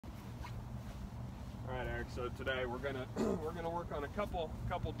Eric. So today we're gonna work on a couple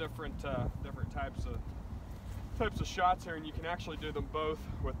different types of shots here, and you can actually do them both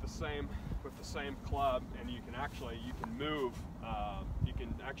with the same club, and you can move. You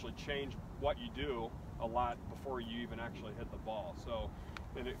can actually change what you do a lot before you even actually hit the ball. So,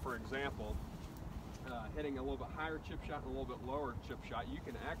 for example, hitting a little bit higher chip shot and a little bit lower chip shot, you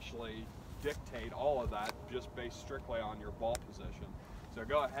can actually dictate all of that just based strictly on your ball position. So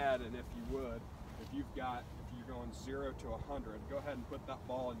go ahead, and if you would, if you're going 0 to 100, go ahead and put that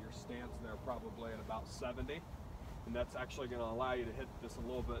ball in your stance there, probably at about 70, and that's actually going to allow you to hit this a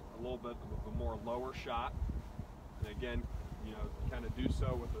little bit of a more lower shot. And again, you know, kind of do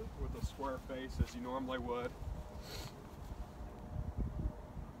so with a square face as you normally would.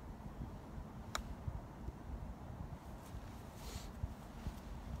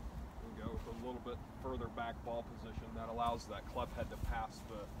 A little bit further back ball position that allows that club head to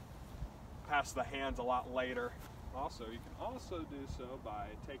pass the hands a lot later. Also, you can also do so by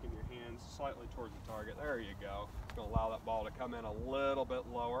taking your hands slightly towards the target. There you go. It's going to allow that ball to come in a little bit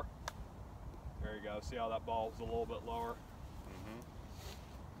lower. There you go. See how that ball is a little bit lower?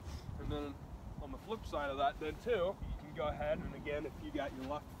 And then on the flip side of that then too, you can go ahead and again, if you got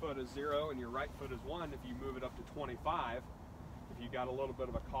your left foot as 0 and your right foot as 1, if you move it up to 25, if you got a little bit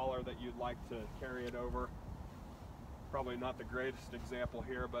of a collar that you'd like to carry it over, probably not the greatest example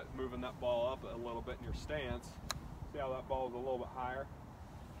here, but moving that ball up a little bit in your stance, see how that ball is a little bit higher,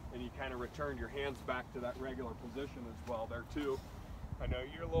 and you kind of return your hands back to that regular position as well there too. I know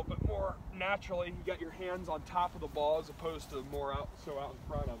you're a little bit more naturally, you got your hands on top of the ball as opposed to more out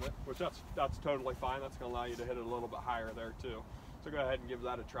in front of it, which that's totally fine. That's going to allow you to hit it a little bit higher there too. So go ahead and give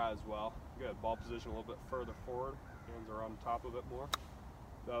that a try as well. Good, ball position a little bit further forward. Hands are on top of it more.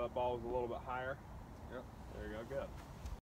 So that ball is a little bit higher. Yep. There you go, good.